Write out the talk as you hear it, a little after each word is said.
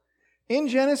In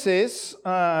Genesis,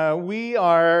 we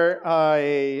are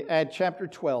at chapter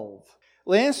 12.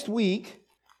 Last week,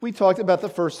 we talked about the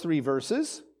first 3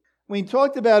 verses. We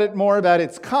talked about it more about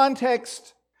its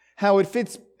context, how it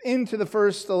fits into the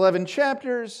first 11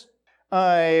 chapters.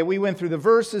 We went through the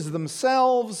verses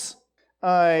themselves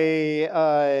and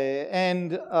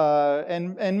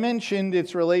mentioned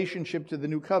its relationship to the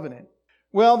new covenant.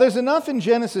 Well, there's enough in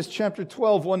Genesis chapter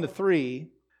 12, 1-3,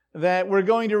 that we're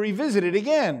going to revisit it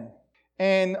again.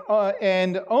 And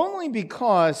only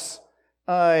because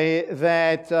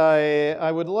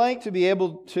I would like to be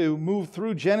able to move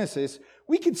through Genesis.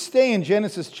 We could stay in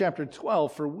Genesis chapter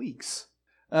 12 for weeks,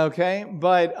 okay?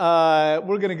 But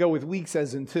we're going to go with weeks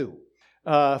as in 2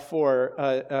 for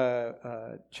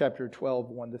chapter 12,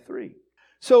 1-3.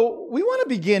 So we want to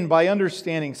begin by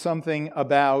understanding something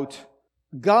about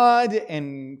God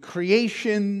and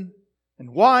creation and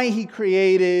why He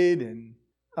created and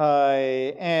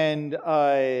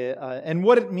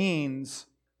what it means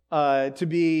to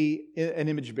be an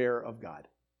image bearer of God.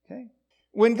 Okay?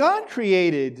 When God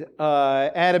created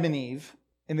Adam and Eve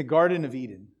in the Garden of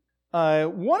Eden,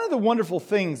 one of the wonderful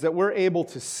things that we're able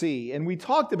to see, and we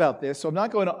talked about this, so I'm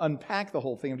not going to unpack the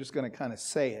whole thing, I'm just going to kind of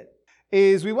say it,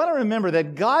 is we want to remember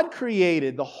that God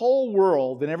created the whole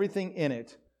world and everything in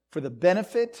it for the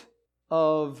benefit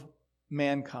of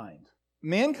mankind.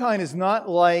 Mankind is not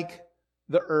like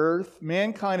the earth.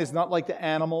 Mankind is not like the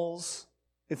animals.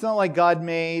 It's not like God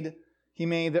made. He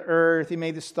made the earth, He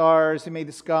made the stars, He made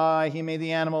the sky, He made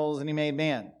the animals, and He made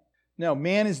man. No,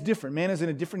 man is different. Man is in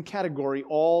a different category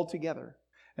altogether.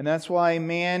 And that's why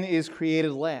man is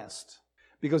created last.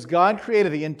 Because God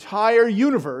created the entire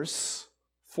universe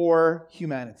for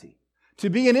humanity. To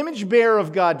be an image bearer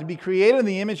of God, to be created in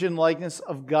the image and likeness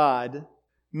of God,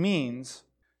 means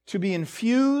to be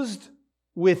infused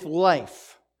with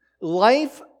life.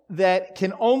 Life that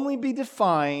can only be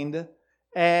defined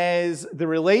as the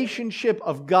relationship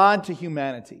of God to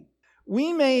humanity.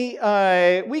 We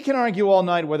can argue all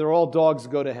night whether all dogs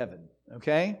go to heaven,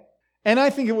 okay? And I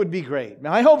think it would be great.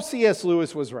 Now, I hope C.S.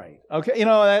 Lewis was right, okay?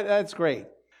 That's great.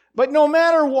 But no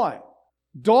matter what,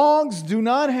 dogs do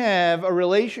not have a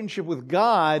relationship with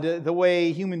God the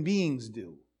way human beings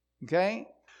do, okay?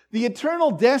 The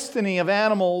eternal destiny of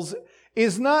animals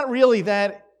is not really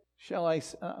that, I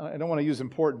don't want to use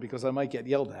important because I might get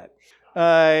yelled at,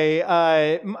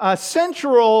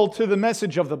 central to the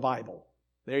message of the Bible.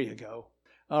 There you go.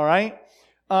 All right?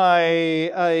 The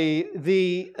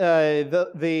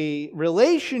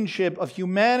relationship of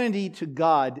humanity to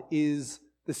God is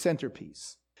the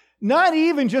centerpiece. Not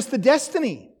even just the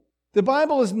destiny. The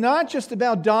Bible is not just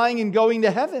about dying and going to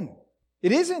heaven.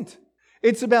 It isn't.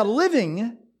 It's about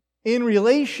living in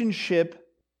relationship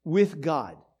with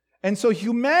God. And so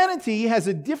humanity has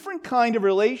a different kind of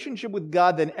relationship with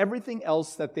God than everything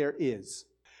else that there is.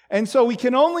 And so we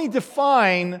can only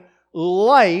define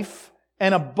life,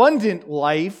 an abundant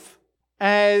life,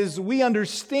 as we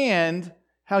understand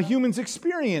how humans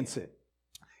experience it.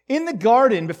 In the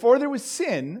garden, before there was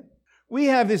sin, we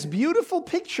have this beautiful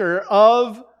picture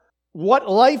of what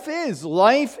life is.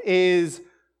 Life is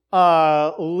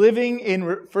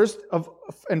living first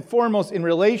and foremost in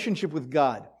relationship with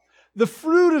God. The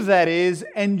fruit of that is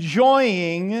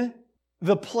enjoying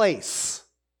the place.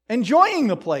 Enjoying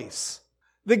the place.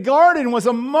 The garden was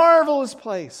a marvelous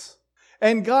place.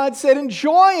 And God said,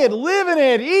 enjoy it, live in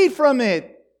it, eat from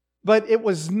it. But it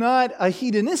was not a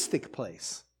hedonistic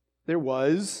place. There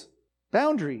was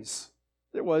boundaries.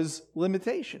 There was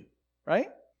limitation, right?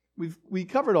 We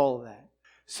covered all of that.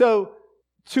 So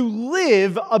to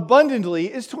live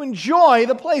abundantly is to enjoy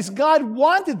the place. God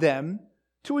wanted them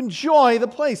to enjoy the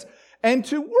place and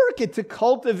to work it, to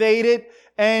cultivate it.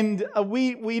 And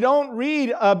we don't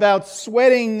read about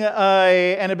sweating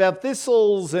and about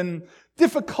thistles and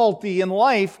difficulty in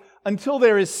life until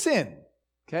there is sin.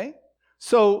 Okay?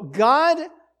 So God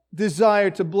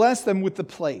desired to bless them with the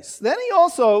place. Then He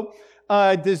also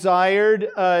desired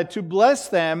to bless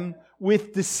them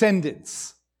with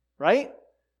descendants. Right?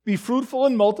 Be fruitful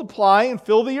and multiply and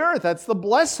fill the earth. That's the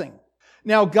blessing.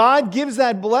 Now, God gives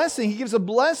that blessing. He gives a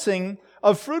blessing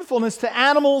of fruitfulness to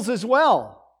animals as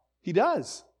well. He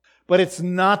does. But it's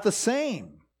not the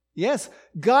same. Yes,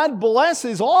 God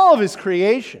blesses all of His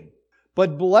creation.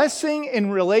 But blessing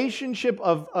in relationship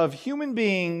of human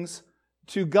beings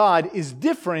to God is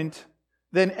different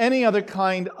than any other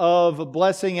kind of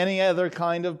blessing, any other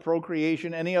kind of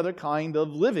procreation, any other kind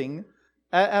of living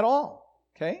at all.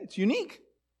 Okay? It's unique.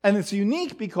 And it's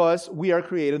unique because we are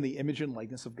created in the image and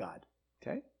likeness of God.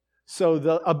 Okay? So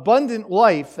the abundant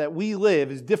life that we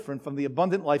live is different from the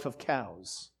abundant life of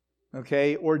cows,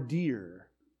 okay, or deer,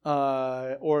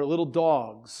 or little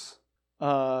dogs,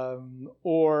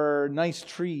 or nice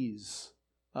trees,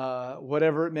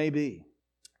 whatever it may be.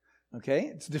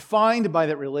 Okay? It's defined by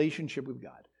that relationship with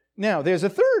God. Now, there's a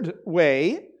third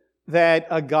way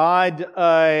that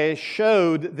God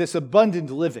showed this abundant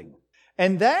living.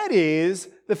 And that is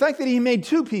the fact that He made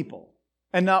two people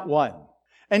and not one.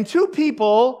 And two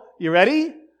people, you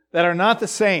ready? That are not the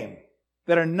same.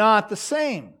 That are not the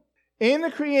same. In the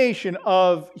creation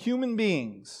of human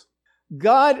beings,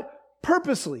 God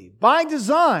purposely, by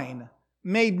design,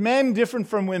 made men different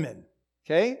from women.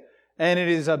 Okay? And it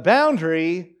is a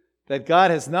boundary that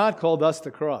God has not called us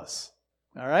to cross.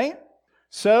 All right?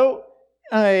 So,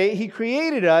 He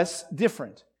created us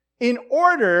different in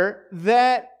order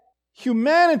that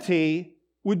humanity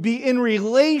would be in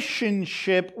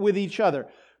relationship with each other.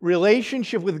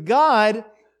 Relationship with God,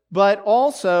 but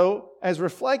also, as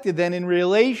reflected then, in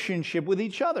relationship with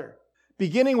each other.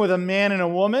 Beginning with a man and a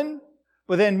woman,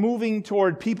 but then moving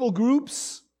toward people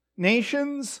groups,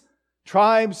 nations,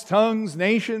 tribes, tongues,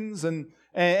 nations,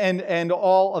 and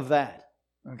all of that.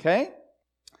 Okay?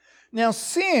 Now,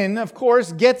 sin, of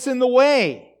course, gets in the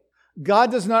way.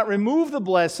 God does not remove the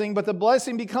blessing, but the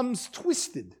blessing becomes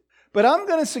twisted. But I'm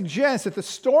going to suggest that the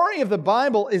story of the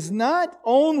Bible is not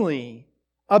only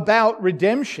about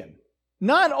redemption,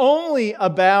 not only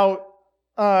about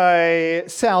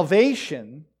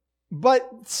salvation, but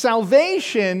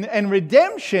salvation and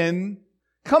redemption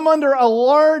come under a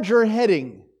larger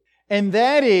heading, and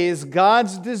that is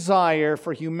God's desire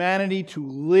for humanity to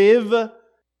live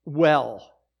well.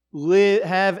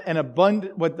 Have an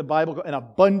abundant, what the Bible calls an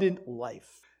abundant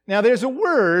life. Now, there's a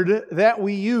word that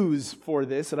we use for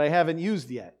this that I haven't used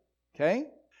yet, okay?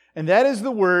 And that is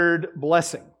the word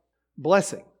blessing.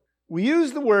 Blessing. We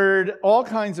use the word all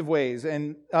kinds of ways,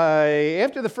 and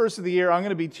after the first of the year, I'm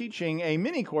going to be teaching a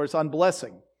mini course on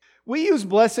blessing. We use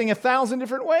blessing 1,000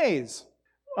 different ways.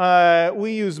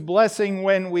 We use blessing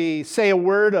when we say a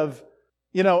word of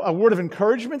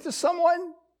encouragement to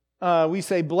someone. We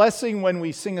say blessing when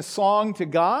we sing a song to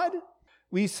God.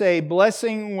 We say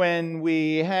blessing when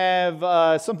we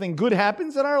have something good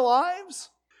happens in our lives.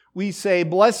 We say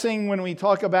blessing when we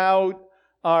talk about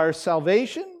our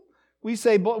salvation. We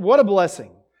say, what a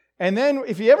blessing. And then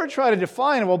if you ever try to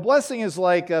define it, well, blessing is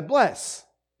like bless,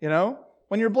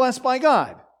 when you're blessed by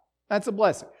God. That's a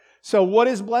blessing. So what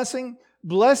is blessing?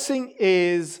 Blessing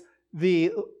is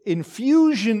the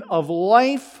infusion of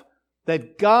life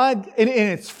that God, in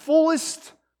its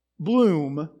fullest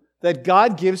bloom, that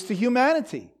God gives to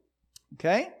humanity.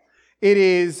 Okay? It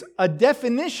is a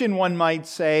definition, one might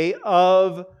say,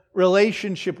 of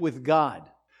relationship with God.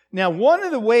 Now, one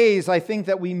of the ways I think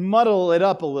that we muddle it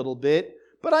up a little bit,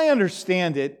 but I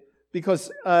understand it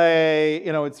because,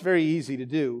 it's very easy to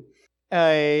do,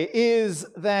 is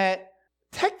that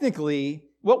technically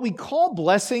what we call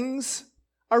blessings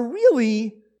are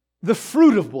really the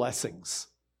fruit of blessings.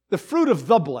 The fruit of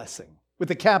the blessing with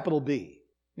a capital B.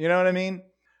 You know what I mean?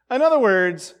 In other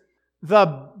words,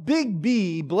 the big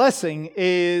B blessing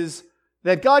is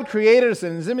that God created us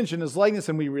in His image and His likeness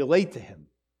and we relate to Him.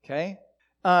 Okay?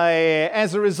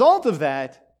 As a result of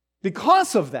that,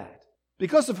 because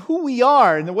of who we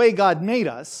are and the way God made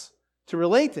us to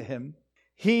relate to Him,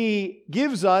 He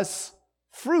gives us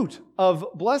fruit of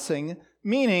blessing,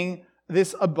 meaning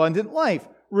this abundant life,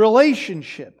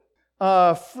 relationship,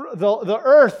 the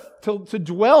earth to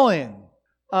dwell in,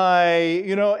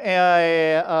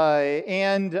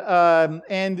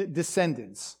 and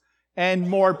descendants, and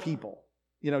more people,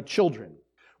 children,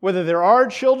 whether there are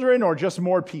children or just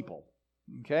more people.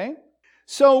 Okay?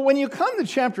 So when you come to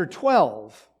chapter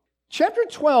 12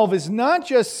 is not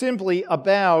just simply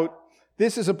about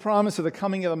this is a promise of the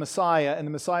coming of the Messiah, and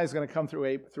the Messiah is going to come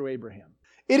through Abraham.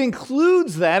 It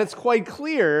includes that, it's quite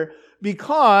clear,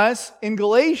 because in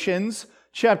Galatians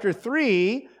chapter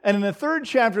 3, and in the 3rd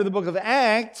chapter of the book of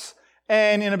Acts,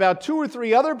 and in about 2 or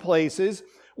 3 other places,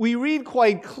 we read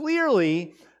quite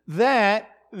clearly that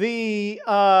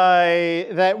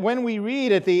that when we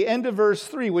read at the end of verse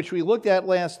 3, which we looked at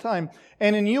last time,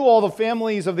 and in you all the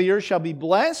families of the earth shall be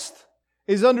blessed,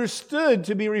 is understood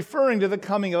to be referring to the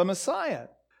coming of the Messiah.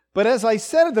 But as I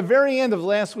said at the very end of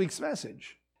last week's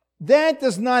message, that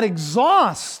does not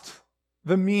exhaust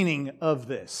the meaning of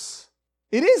this.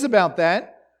 It is about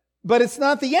that, but it's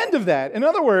not the end of that. In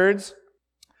other words,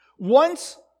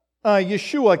 once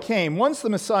Yeshua came, once the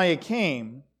Messiah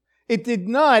came, it did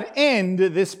not end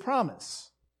this promise.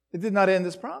 It did not end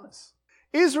this promise.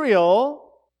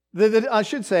 Israel,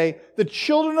 the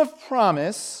children of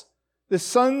promise, the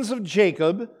sons of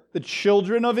Jacob, the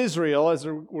children of Israel, as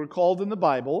we're called in the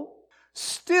Bible,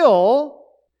 still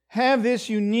have this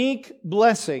unique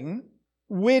blessing,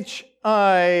 which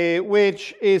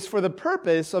is for the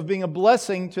purpose of being a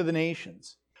blessing to the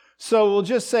nations. So we'll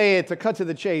just say it to cut to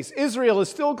the chase. Israel is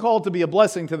still called to be a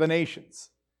blessing to the nations.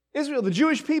 Israel, the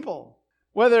Jewish people,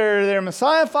 whether they're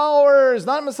Messiah followers,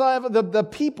 not Messiah, the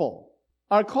people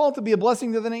are called to be a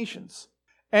blessing to the nations.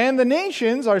 And the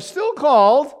nations are still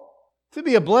called to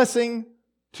be a blessing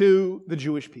to the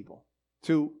Jewish people,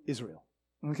 to Israel.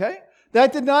 Okay?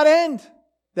 That did not end.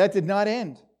 That did not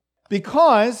end.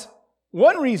 Because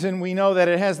one reason we know that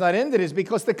it has not ended is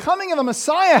because the coming of the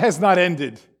Messiah has not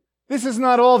ended. This is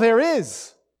not all there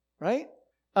is, right?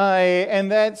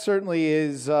 And that certainly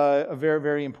is very,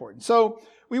 very important. So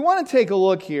we want to take a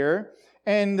look here,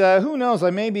 and who knows, I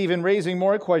may be even raising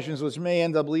more questions, which may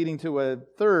end up leading to a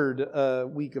third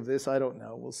week of this. I don't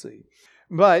know. We'll see.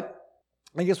 But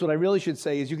I guess what I really should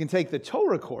say is you can take the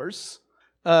Torah course,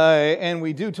 and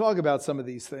we do talk about some of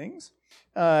these things,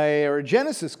 or a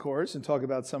Genesis course and talk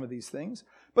about some of these things.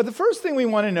 But the first thing we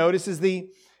want to notice is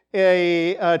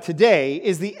today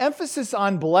is the emphasis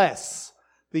on bless,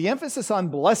 the emphasis on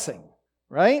blessing,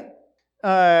 right?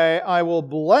 I will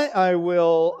bless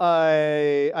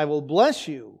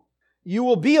you. You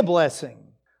will be a blessing.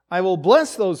 I will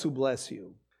bless those who bless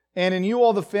you, and in you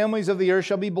all the families of the earth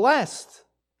shall be blessed.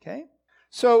 Okay,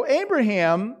 so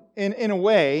Abraham, in a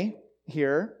way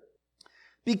here,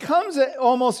 becomes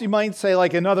almost, you might say,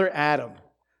 like another Adam.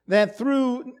 That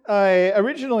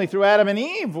originally through Adam and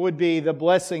Eve would be the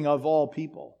blessing of all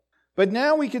people. But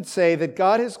now we could say that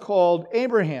God has called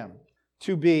Abraham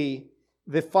to be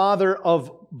the father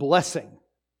of blessing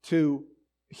to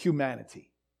humanity.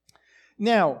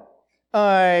 Now,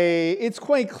 it's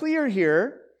quite clear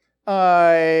here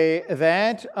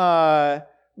that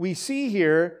we see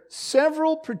here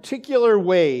several particular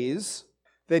ways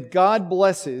that God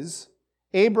blesses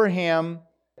Abraham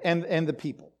and the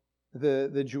people,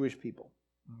 the Jewish people.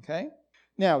 Okay?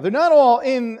 Now, they're not all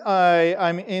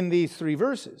in these three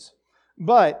verses,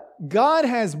 but God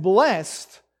has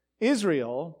blessed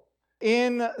Israel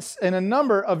in a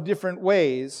number of different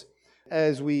ways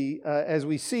as we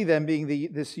see them being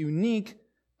this unique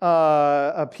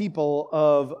people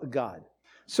of God.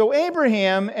 So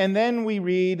Abraham, and then we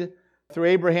read through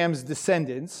Abraham's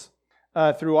descendants,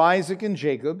 through Isaac and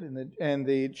Jacob and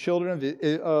the children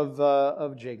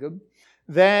of Jacob,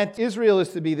 that Israel is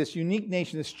to be this unique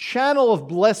nation, this channel of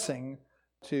blessing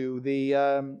to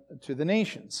the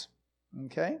nations.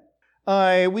 Okay,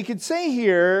 we could say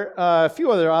here a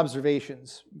few other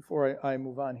observations before I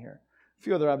move on here. A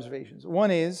few other observations.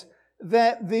 One is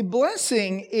that the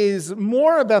blessing is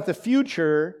more about the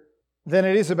future than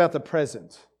it is about the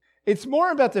present. It's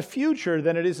more about the future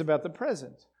than it is about the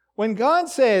present. When God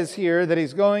says here that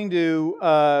He's going to,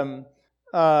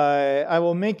 I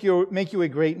will make you a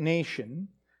great nation,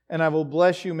 and I will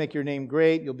bless you, make your name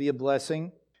great, you'll be a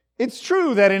blessing. It's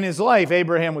true that in his life,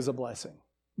 Abraham was a blessing.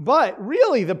 But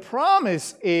really, the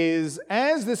promise is,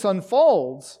 as this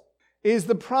unfolds, is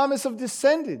the promise of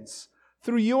descendants.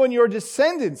 Through you and your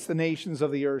descendants, the nations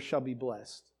of the earth shall be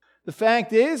blessed. The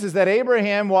fact is that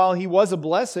Abraham, while he was a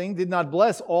blessing, did not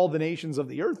bless all the nations of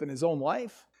the earth in his own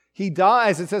life. He died,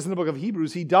 as it says in the book of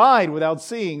Hebrews, he died without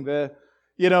seeing the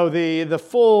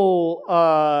full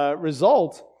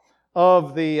result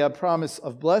of the promise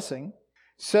of blessing.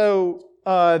 So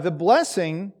the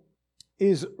blessing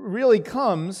really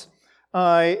comes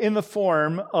in the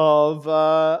form of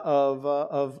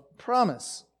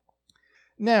promise.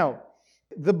 Now,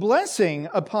 the blessing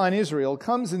upon Israel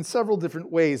comes in several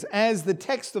different ways as the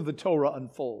text of the Torah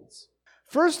unfolds.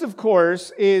 First, of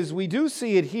course, is we do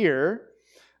see it here,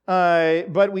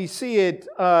 but we see it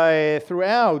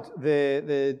throughout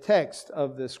the text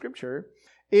of the Scripture,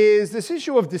 is this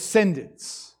issue of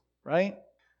descendants, right?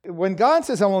 When God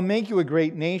says, I will make you a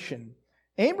great nation,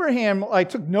 Abraham, I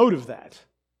took note of that,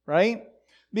 right?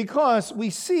 Because we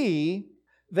see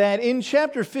that in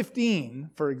chapter 15,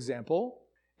 for example,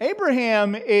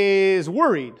 Abraham is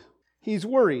worried. He's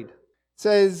worried. It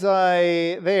says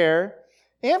there,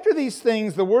 after these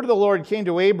things, the word of the Lord came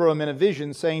to Abram in a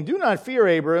vision, saying, do not fear,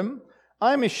 Abram.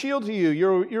 I am a shield to you.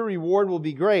 Your reward will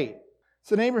be great.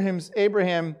 So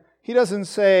Abraham, he doesn't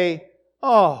say,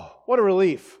 oh, what a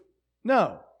relief.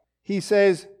 No. He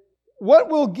says, what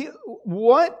wilt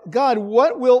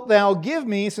thou give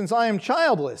me, since I am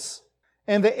childless?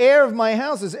 And the heir of my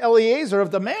house is Eliezer of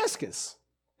Damascus.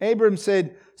 Abram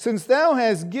said, since thou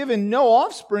hast given no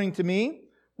offspring to me,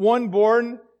 one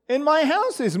born in my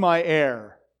house is my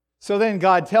heir. So then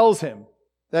God tells him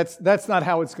that's not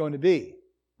how it's going to be,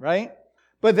 right?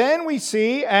 But then we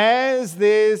see when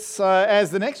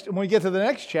we get to the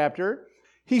next chapter,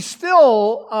 He's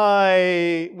still,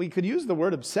 we could use the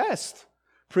word obsessed,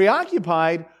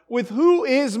 preoccupied with who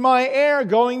is my heir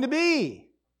going to be,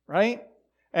 right?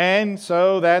 And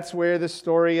so that's where the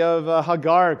story of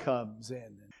Hagar comes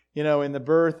in, in the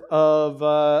birth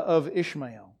of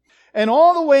Ishmael. And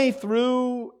all the way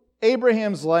through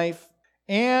Abraham's life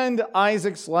and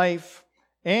Isaac's life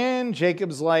and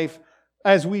Jacob's life,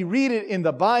 as we read it in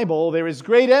the Bible, there is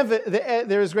great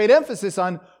emphasis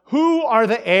on who are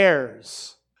the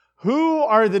heirs. Who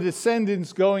are the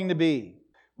descendants going to be?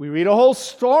 We read a whole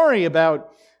story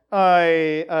about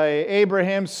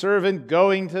Abraham's servant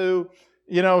going to,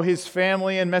 his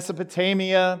family in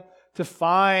Mesopotamia to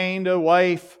find a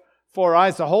wife for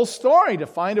Isaac. A whole story to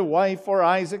find a wife for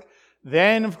Isaac.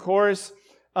 Then, of course,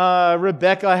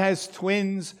 Rebekah has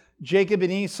twins, Jacob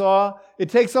and Esau.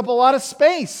 It takes up a lot of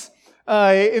space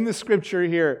in the scripture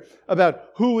here about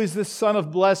who is the son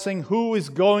of blessing, who is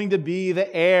going to be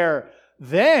the heir.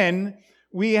 Then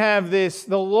we have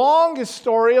the longest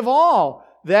story of all,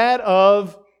 that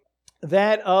of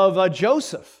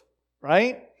Joseph,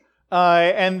 right?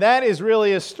 And that is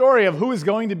really a story of who is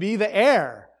going to be the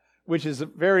heir, which is a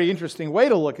very interesting way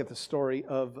to look at the story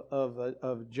of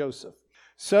Joseph.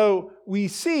 So we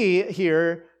see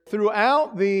here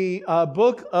throughout the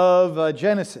book of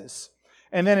Genesis,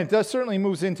 and then it certainly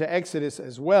moves into Exodus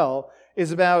as well,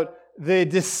 is about the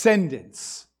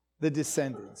descendants.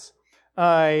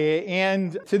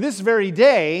 And to this very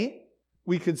day,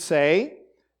 we could say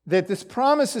that this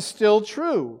promise is still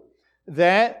true,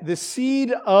 that the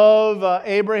seed of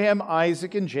Abraham,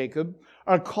 Isaac, and Jacob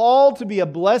are called to be a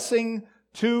blessing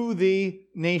to the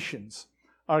nations,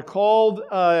 are called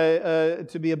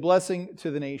to be a blessing to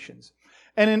the nations.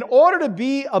 And in order to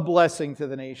be a blessing to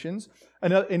the nations,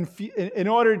 in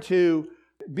order to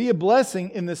be a blessing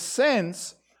in the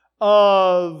sense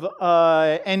of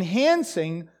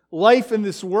enhancing life in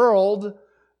this world,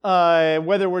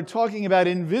 whether we're talking about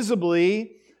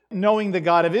invisibly knowing the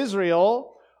God of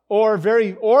Israel, or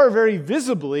very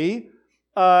visibly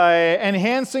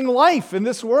enhancing life in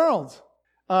this world.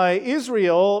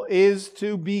 Israel is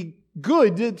to be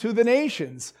good to the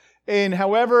nations, and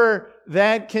however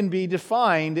that can be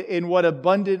defined in what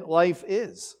abundant life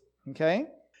is. Okay,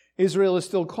 Israel is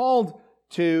still called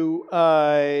to,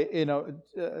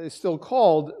 is still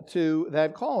called to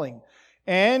that calling.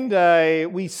 And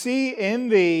we see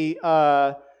in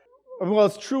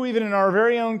it's true even in our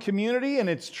very own community, and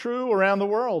it's true around the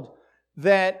world,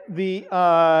 that the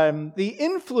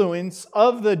influence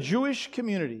of the Jewish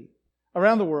community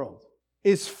around the world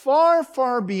is far,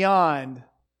 far beyond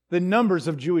the numbers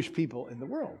of Jewish people in the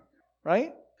world,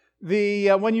 right?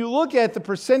 When you look at the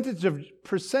percentage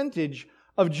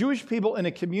of Jewish people in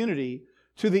a community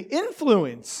to the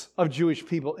influence of Jewish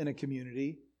people in a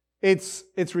community, it's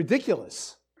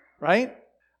ridiculous, right?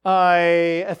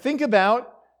 I think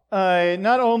about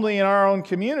not only in our own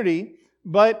community,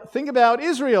 but think about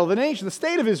Israel, the nation, the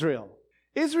state of Israel.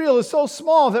 Israel is so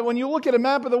small that when you look at a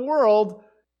map of the world,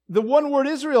 the one word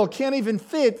Israel can't even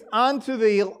fit onto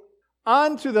the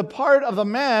part of the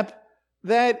map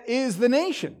that is the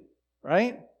nation,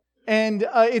 right? And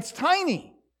it's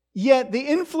tiny. Yet the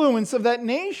influence of that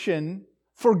nation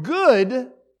for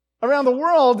good around the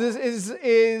world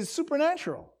is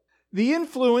supernatural. The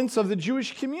influence of the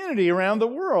Jewish community around the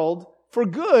world for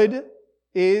good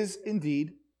is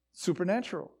indeed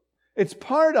supernatural. It's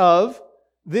part of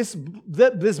this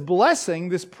blessing,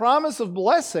 this promise of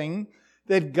blessing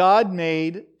that God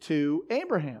made to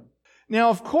Abraham. Now,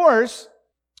 of course,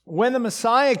 when the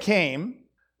Messiah came,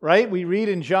 right, we read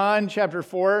in John chapter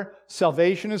 4,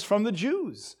 salvation is from the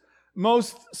Jews.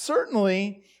 Most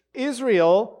certainly,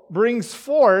 Israel brings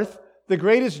forth the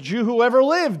greatest Jew who ever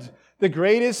lived, the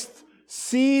greatest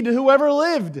seed who ever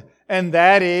lived, and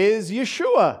that is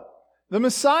Yeshua, the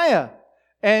Messiah.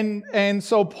 And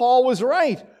so Paul was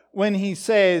right when he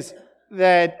says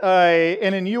that,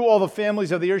 and in you all the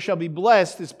families of the earth shall be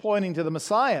blessed, is pointing to the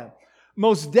Messiah.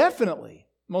 Most definitely.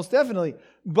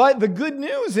 But the good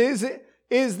news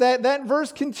is that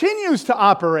verse continues to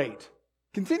operate.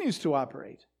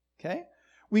 Okay?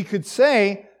 We could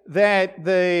say that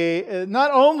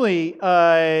not only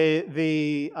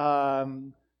the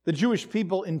Jewish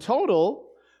people in total,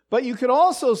 but you could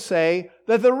also say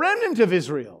that the remnant of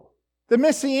Israel, the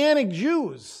Messianic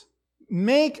Jews,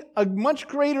 make a much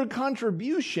greater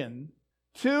contribution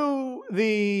to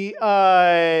the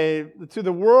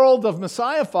world of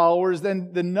Messiah followers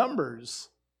than the numbers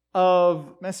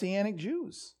of Messianic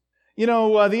Jews.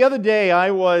 The other day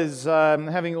I was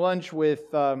having lunch with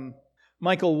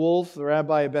Michael Wolf, the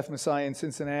rabbi of Beth Messiah in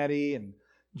Cincinnati, and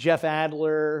Jeff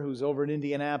Adler, who's over in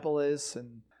Indianapolis,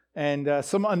 and and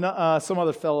some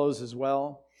other fellows as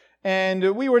well.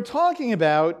 And we were talking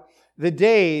about the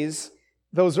days,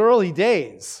 those early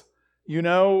days,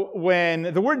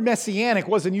 when the word messianic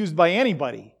wasn't used by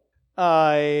anybody.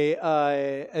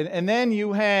 And then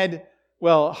you had,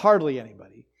 hardly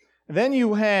anybody. And then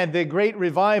you had the Great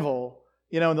Revival,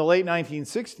 in the late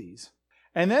 1960s.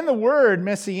 And then the word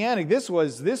messianic, this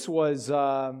was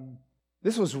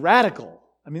radical.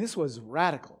 This was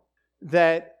radical.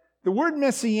 That the word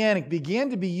messianic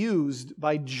began to be used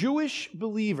by Jewish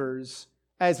believers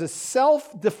as a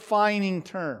self-defining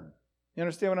term. You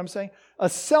understand what I'm saying? A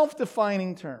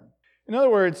self-defining term. In other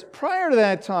words, prior to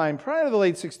that time, prior to the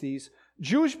late 60s,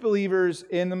 Jewish believers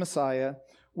in the Messiah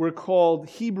were called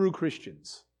Hebrew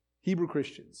Christians. Hebrew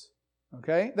Christians.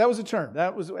 Okay? That was a term.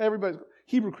 That was everybody.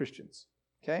 Hebrew Christians.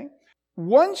 Okay?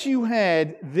 Once you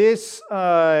had this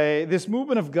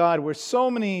movement of God where so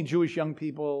many Jewish young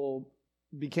people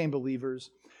became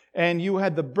believers, and you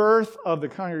had the birth of the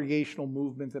congregational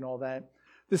movement and all that,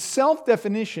 the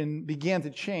self-definition began to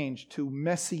change to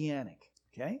messianic.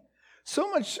 Okay? So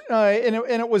much, and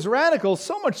it was radical,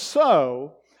 so much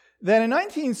so that in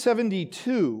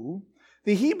 1972,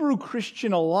 the Hebrew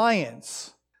Christian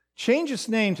Alliance changed its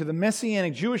name to the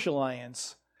Messianic Jewish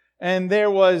Alliance, and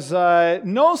there was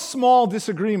no small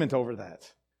disagreement over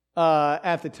that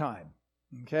at the time.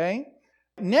 Okay?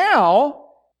 Now,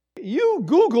 you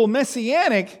Google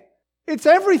Messianic, it's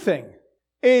everything.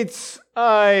 It's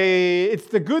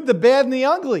the good, the bad, and the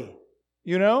ugly,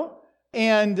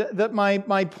 And that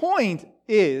my point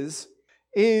is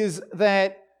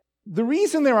that the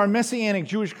reason there are Messianic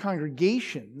Jewish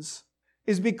congregations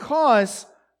is because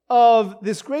of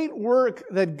this great work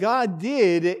that God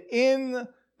did in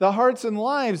the hearts and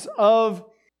lives of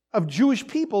Jewish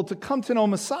people to come to know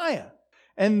Messiah.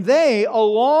 And they,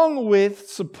 along with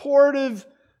supportive,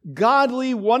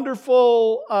 godly,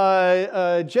 wonderful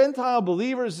Gentile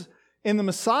believers in the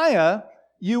Messiah,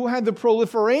 you had the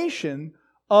proliferation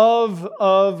of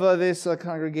this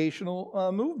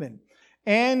congregational movement.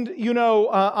 And,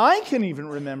 I can even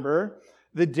remember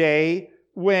the day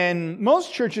when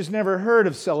most churches never heard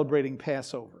of celebrating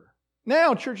Passover.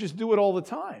 Now churches do it all the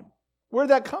time. Where'd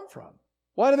that come from?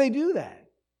 Why do they do that?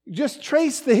 Just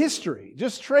trace the history.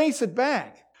 Just trace it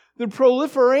back. The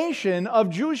proliferation of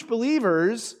Jewish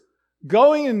believers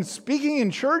going and speaking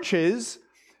in churches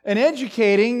and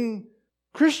educating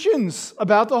Christians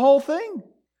about the whole thing.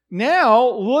 Now,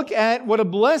 look at what a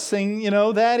blessing,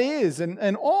 that is,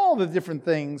 and all the different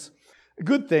things,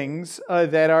 good things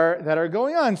that are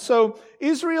going on. So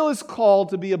Israel is called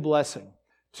to be a blessing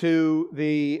to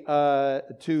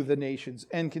the nations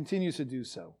and continues to do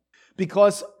so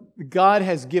because God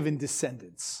has given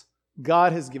descendants.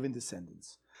 God has given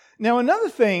descendants. Now,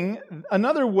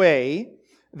 another way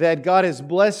that God has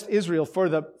blessed Israel for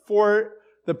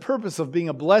the purpose of being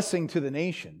a blessing to the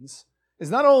nations is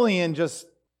not only in just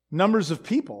numbers of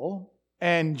people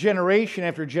and generation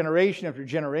after generation after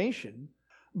generation,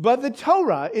 but the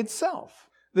Torah itself.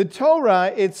 The Torah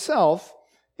itself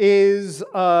is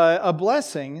a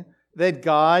blessing that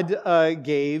God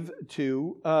gave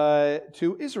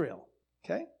to Israel.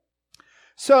 Okay?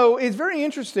 So it's very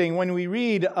interesting when we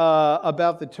read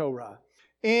about the Torah.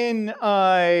 In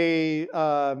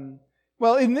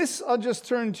this, I'll just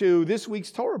turn to this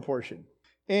week's Torah portion.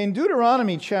 In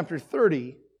Deuteronomy chapter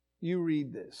 30, you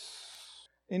read this.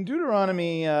 In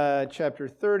Deuteronomy chapter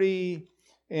 30,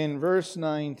 in verse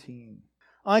 19,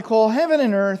 I call heaven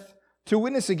and earth to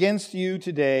witness against you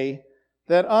today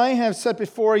that I have set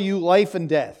before you life and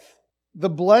death, the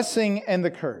blessing and the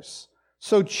curse.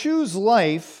 So choose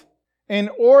life in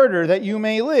order that you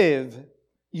may live,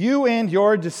 you and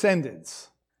your descendants.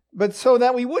 But so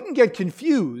that we wouldn't get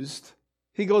confused,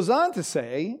 he goes on to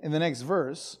say in the next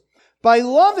verse, by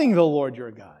loving the Lord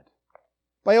your God,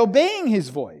 by obeying his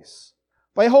voice,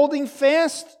 by holding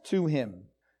fast to him.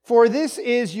 For this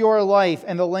is your life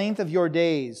and the length of your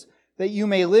days, that you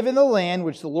may live in the land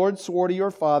which the Lord swore to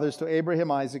your fathers, to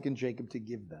Abraham, Isaac, and Jacob, to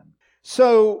give them.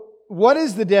 So, what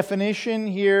is the definition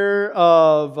here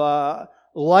of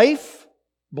life,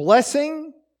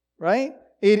 blessing, right?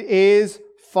 It is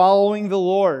following the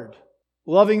Lord,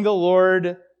 loving the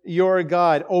Lord your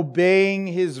God, obeying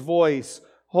his voice,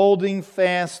 holding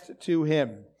fast to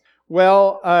him.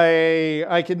 Well,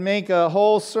 I could make a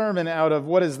whole sermon out of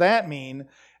what does that mean,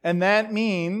 and that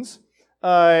means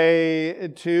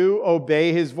to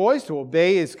obey his voice, to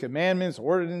obey his commandments,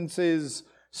 ordinances,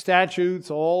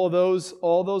 statutes, all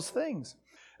those things.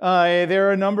 There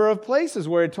are a number of places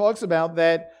where it talks about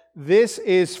that this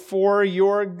is for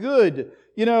your good.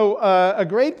 A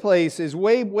great place is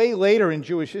way later in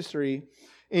Jewish history,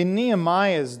 in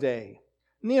Nehemiah's day.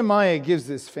 Nehemiah gives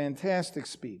this fantastic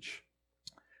speech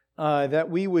that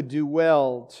we would do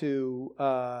well to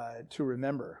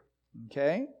remember.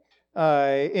 Okay?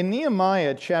 In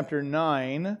Nehemiah chapter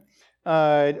 9,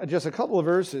 just a couple of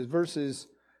verses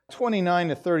 29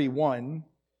 to 31.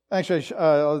 Actually,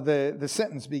 the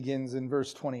sentence begins in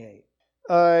verse 28.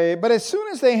 But as soon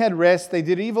as they had rest, they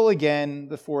did evil again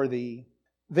before thee.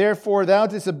 Therefore thou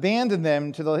didst abandon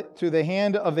them to the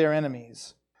hand of their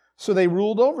enemies. So they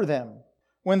ruled over them.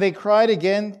 When they cried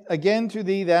again to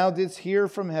thee, thou didst hear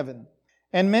from heaven.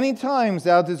 And many times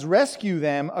thou didst rescue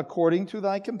them according to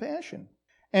thy compassion,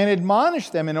 and admonish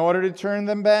them in order to turn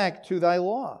them back to thy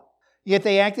law. Yet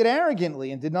they acted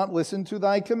arrogantly and did not listen to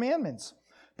thy commandments,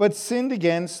 but sinned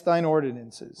against thine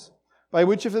ordinances, by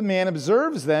which if a man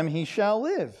observes them, he shall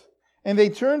live. And they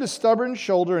turned a stubborn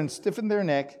shoulder and stiffened their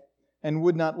neck, and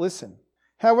would not listen.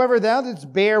 However, thou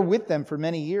didst bear with them for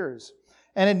many years,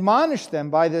 and admonished them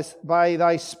by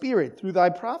thy Spirit through thy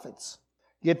prophets.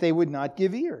 Yet they would not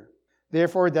give ear.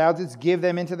 Therefore thou didst give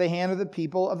them into the hand of the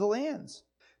people of the lands.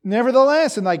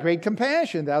 Nevertheless, in thy great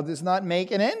compassion, thou didst not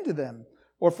make an end to them,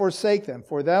 or forsake them,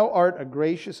 for thou art a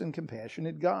gracious and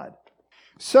compassionate God.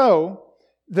 So,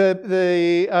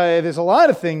 there's a lot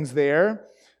of things there,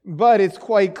 but it's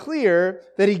quite clear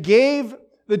that he gave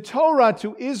the Torah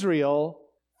to Israel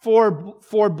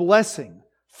for blessing,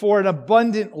 for an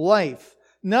abundant life,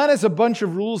 not as a bunch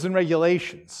of rules and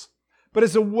regulations, but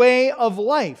as a way of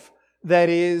life that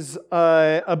is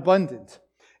abundant.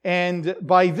 And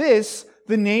by this,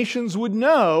 the nations would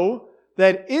know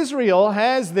that Israel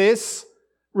has this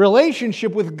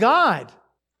relationship with God.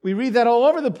 We read that all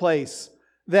over the place,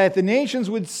 that the nations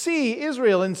would see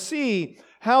Israel and see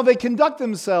how they conduct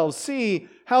themselves, see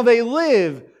how they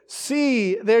live,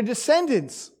 see their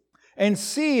descendants, and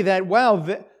see that, wow,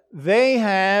 they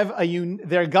have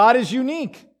their God is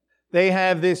unique. They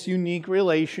have this unique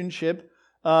relationship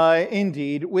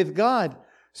indeed with God.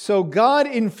 So God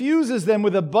infuses them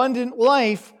with abundant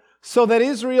life so that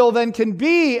Israel then can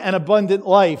be an abundant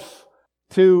life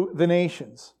to the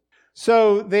nations.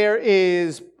 So there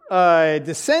is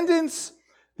descendants,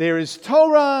 there is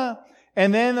Torah,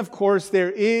 and then, of course,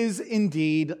 there is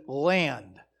indeed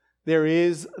land. There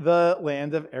is the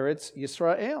land of Eretz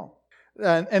Yisrael.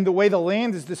 And the way the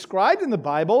land is described in the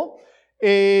Bible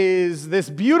is this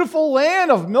beautiful land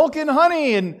of milk and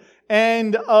honey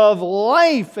and of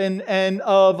life and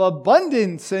of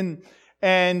abundance. And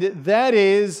that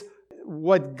is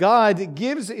what God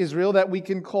gives Israel that we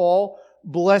can call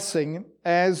blessing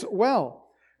as well.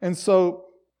 And so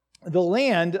the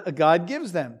land God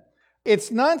gives them.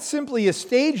 It's not simply a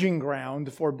staging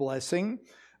ground for blessing,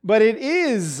 but it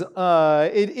is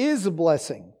a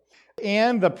blessing.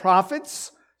 And the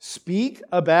prophets speak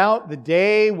about the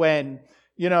day when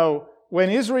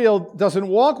Israel doesn't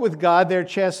walk with God, they're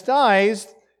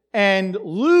chastised and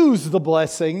lose the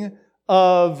blessing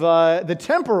of the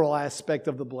temporal aspect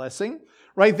of the blessing.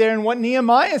 Right there in what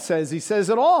Nehemiah says, he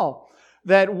says it all.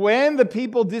 That when the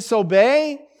people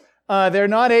disobey, they're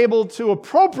not able to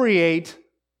appropriate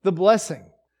the blessing.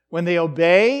 When they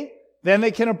obey, then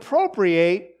they can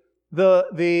appropriate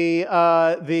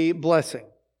the blessing.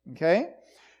 Okay?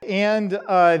 And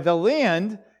the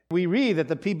land, we read that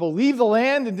the people leave the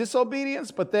land in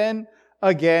disobedience, but then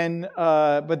again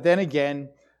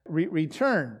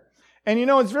return. And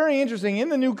it's very interesting. In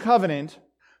the New Covenant,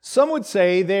 some would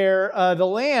say the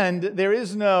land, there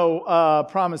is no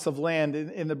promise of land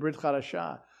in the Brit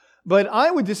Chadashah. But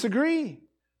I would disagree.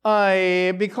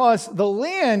 Because the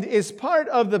land is part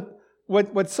of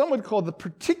what some would call the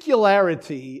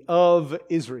particularity of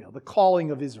Israel, the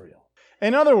calling of Israel.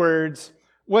 In other words,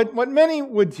 what many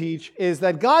would teach is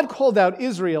that God called out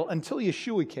Israel until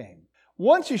Yeshua came.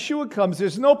 Once Yeshua comes,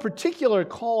 there's no particular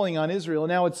calling on Israel.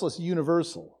 Now it's less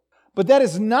universal. But that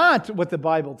is not what the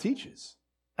Bible teaches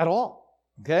at all.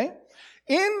 Okay?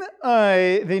 In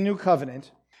the New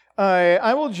Covenant,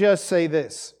 I will just say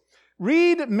this.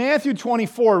 Read Matthew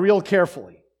 24 real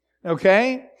carefully.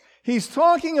 Okay? He's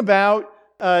talking about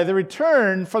the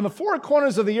return from the four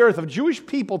corners of the earth of Jewish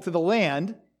people to the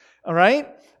land. All right?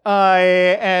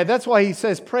 And that's why he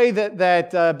says, pray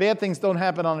that bad things don't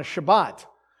happen on a Shabbat,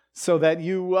 so that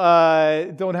you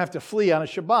don't have to flee on a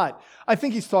Shabbat. I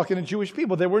think he's talking to Jewish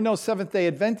people. There were no Seventh-day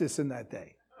Adventists in that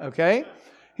day. Okay?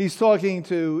 He's talking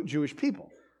to Jewish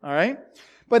people. All right?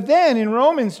 But then in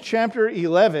Romans chapter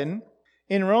 11,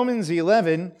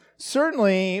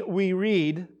 certainly we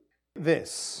read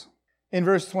this in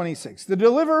verse 26. The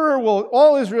deliverer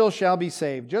all Israel shall be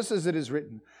saved, just as it is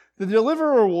written. The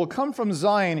deliverer will come from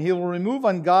Zion. He will remove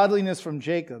ungodliness from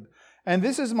Jacob. And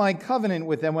this is my covenant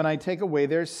with them when I take away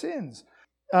their sins.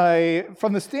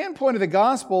 from the standpoint of the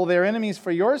gospel, they're enemies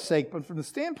for your sake, but from the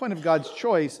standpoint of God's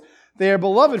choice, they are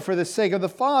beloved for the sake of the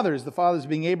fathers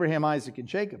being Abraham, Isaac, and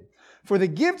Jacob. For the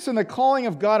gifts and the calling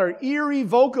of God are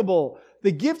irrevocable.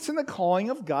 The gifts and the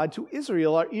calling of God to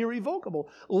Israel are irrevocable.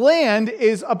 Land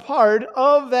is a part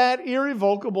of that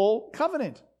irrevocable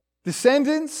covenant.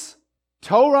 Descendants,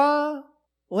 Torah,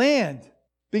 land,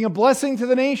 being a blessing to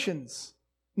the nations.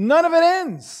 None of it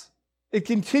ends. It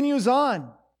continues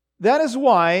on. That is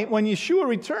why when Yeshua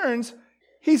returns,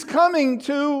 he's coming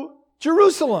to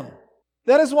Jerusalem.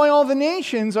 That is why all the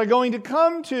nations are going to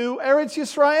come to Eretz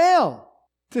Yisrael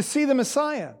to see the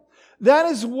Messiah. That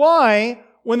is why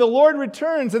when the Lord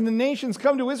returns and the nations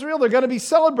come to Israel, they're going to be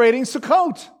celebrating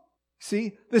Sukkot.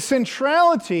 See, the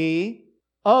centrality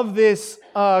of this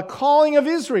calling of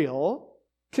Israel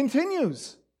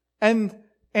continues. And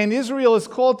Israel is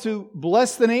called to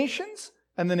bless the nations,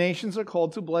 and the nations are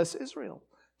called to bless Israel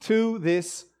to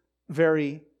this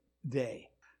very day.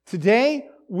 Today,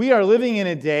 we are living in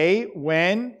a day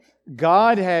when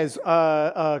God has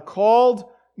called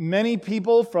many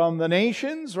people from the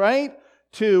nations, right,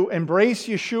 to embrace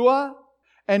Yeshua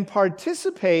and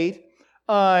participate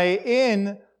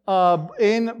in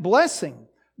blessing.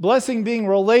 Blessing being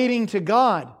relating to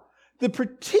God. The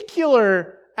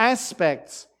particular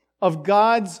aspects of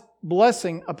God's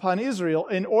blessing upon Israel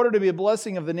in order to be a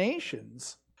blessing of the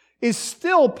nations is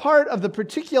still part of the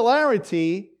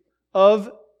particularity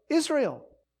of Israel.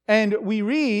 And we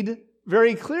read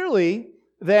very clearly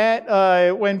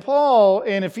that when Paul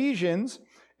in Ephesians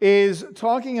is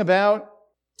talking about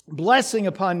blessing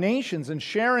upon nations and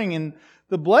sharing in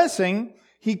the blessing,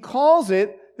 he calls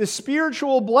it the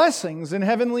spiritual blessings in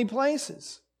heavenly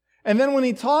places. And then when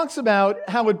he talks about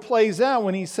how it plays out,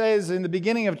 when he says in the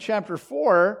beginning of chapter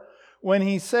 4, when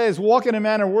he says, walk in a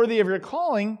manner worthy of your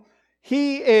calling,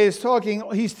 he's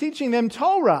teaching them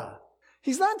Torah.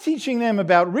 He's not teaching them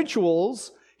about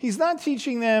rituals. He's not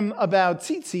teaching them about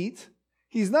tzitzit.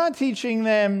 He's not teaching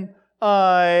them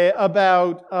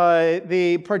about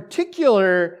the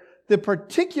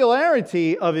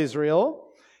particularity of Israel.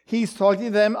 He's talking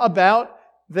to them about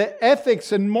the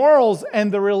ethics and morals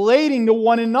and the relating to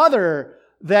one another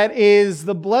that is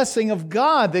the blessing of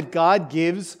God that God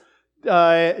gives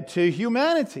to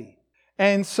humanity.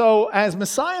 And so as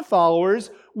Messiah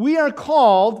followers, we are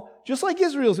called, just like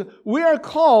Israel, we are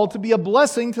called to be a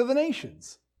blessing to the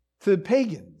nations, to the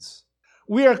pagans.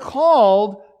 We are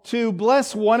called to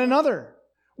bless one another.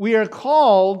 We are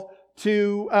called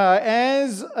to,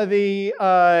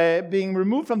 being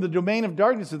removed from the domain of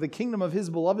darkness of the kingdom of his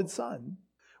beloved Son,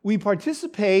 we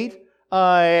participate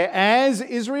as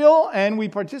Israel, and we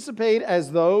participate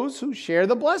as those who share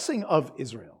the blessing of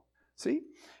Israel. See?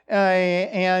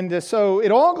 And so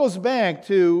it all goes back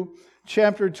to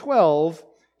chapter 12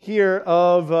 here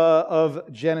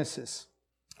of Genesis.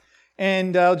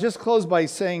 And I'll just close by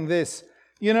saying this.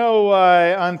 You know,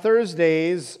 on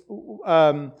Thursdays,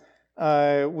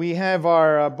 we have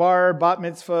our bar bat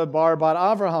mitzvah, bar bat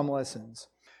Avraham lessons.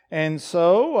 And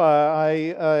so I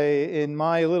in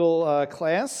my little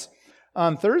class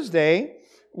on Thursday,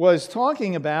 was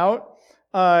talking about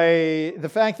the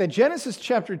fact that Genesis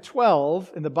chapter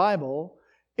 12 in the Bible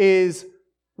is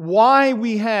why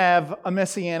we have a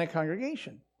Messianic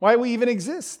congregation, why we even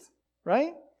exist,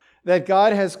 right? That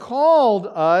God has called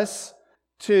us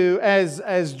to,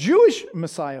 as Jewish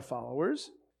Messiah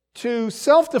followers, to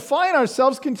self-define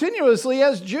ourselves continuously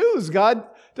as Jews. God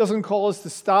doesn't call us to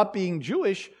stop being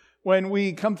Jewish when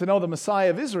we come to know the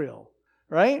Messiah of Israel,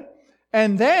 right?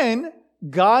 And then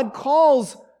God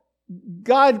calls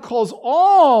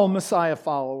all Messiah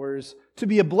followers to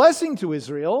be a blessing to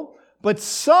Israel, but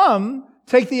some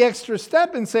take the extra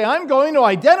step and say, I'm going to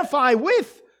identify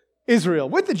with Israel,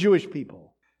 with the Jewish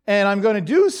people. And I'm going to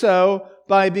do so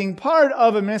by being part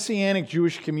of a Messianic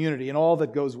Jewish community and all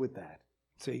that goes with that.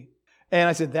 See? And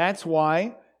I said, that's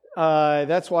why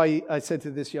I said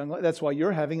to this young lady, that's why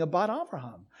you're having a Bat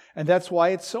Avraham. And that's why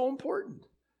it's so important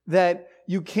that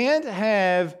you can't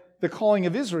have the calling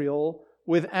of Israel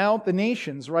without the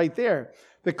nations right there.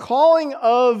 The calling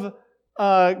of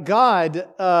God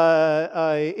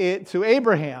to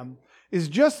Abraham is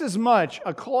just as much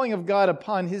a calling of God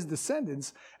upon his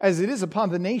descendants as it is upon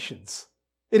the nations.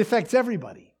 It affects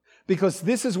everybody because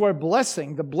this is where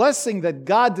the blessing that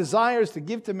God desires to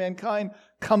give to mankind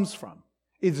comes from.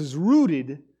 It is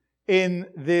rooted in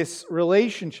this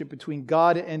relationship between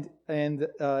God and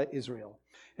Israel.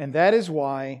 And that is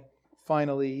why,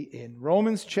 finally, in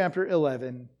Romans chapter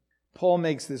 11, Paul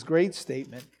makes this great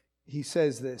statement. He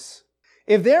says this,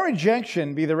 if their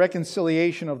rejection be the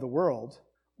reconciliation of the world,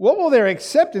 what will their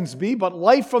acceptance be but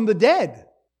life from the dead?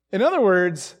 In other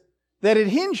words, that it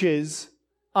hinges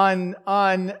on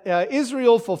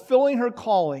Israel fulfilling her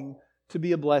calling to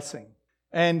be a blessing.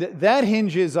 And that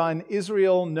hinges on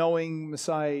Israel knowing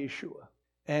Messiah Yeshua.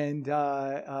 And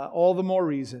all the more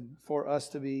reason for us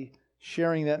to be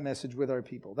sharing that message with our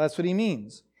people. That's what he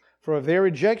means. For if their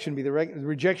rejection be the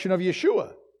rejection of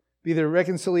Yeshua, be the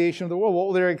reconciliation of the world, what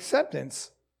will their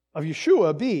acceptance of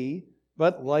Yeshua be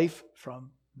but life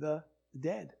from the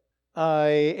dead?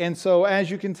 And so,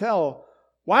 as you can tell,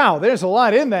 wow, there's a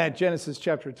lot in that Genesis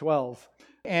chapter 12.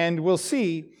 And we'll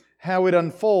see how it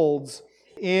unfolds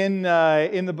in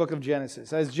the book of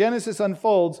Genesis. As Genesis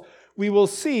unfolds, we will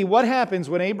see what happens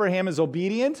when Abraham is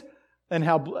obedient and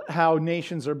how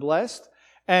nations are blessed,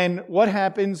 and what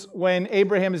happens when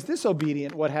Abraham is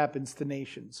disobedient, what happens to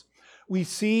nations. We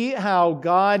see how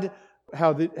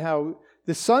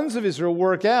the sons of Israel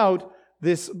work out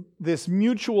this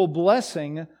mutual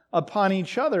blessing upon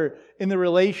each other in the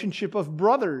relationship of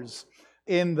brothers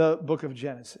in the book of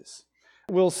Genesis.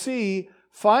 We'll see,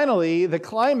 finally, the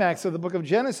climax of the book of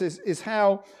Genesis is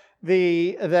how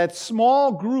that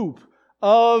small group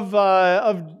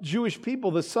of Jewish people,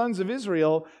 the sons of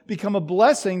Israel, become a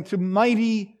blessing to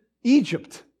mighty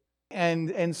Egypt.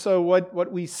 And so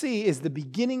what we see is the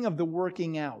beginning of the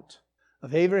working out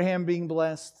of Abraham being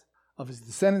blessed, of his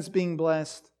descendants being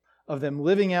blessed, of them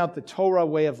living out the Torah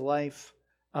way of life,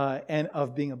 and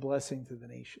of being a blessing to the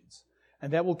nations.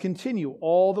 And that will continue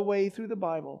all the way through the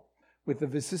Bible with the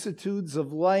vicissitudes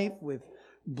of life, with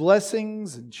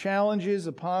blessings and challenges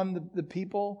upon the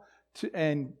people,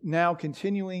 and now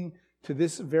continuing to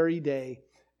this very day.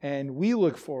 And we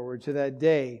look forward to that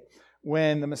day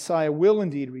when the Messiah will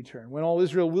indeed return, when all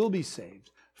Israel will be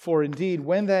saved. For indeed,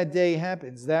 when that day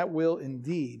happens, that will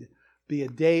indeed be a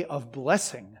day of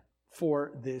blessing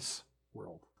for this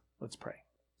world. Let's pray.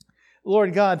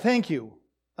 Lord God, thank you,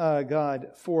 God,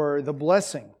 for the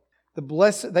blessing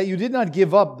that you did not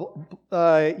give up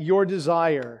your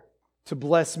desire to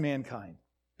bless mankind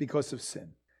because of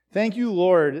sin. Thank you,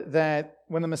 Lord, that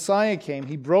when the Messiah came,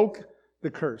 he broke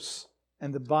the curse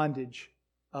and the bondage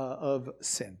of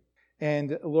sin.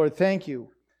 And Lord, thank you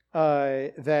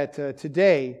that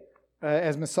today,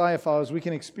 as Messiah followers, we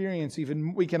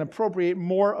can appropriate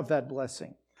more of that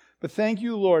blessing. But thank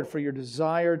you, Lord, for your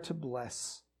desire to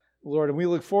bless. Lord, and we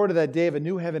look forward to that day of a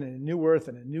new heaven and a new earth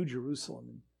and a new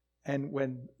Jerusalem. And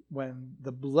when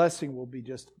the blessing will be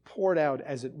just poured out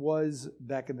as it was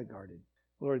back in the garden.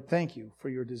 Lord, thank you for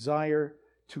your desire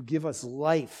to give us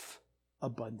life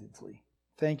abundantly.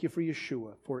 Thank you for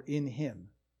Yeshua, for in him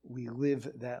we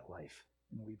live that life.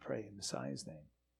 And we pray in Messiah's name.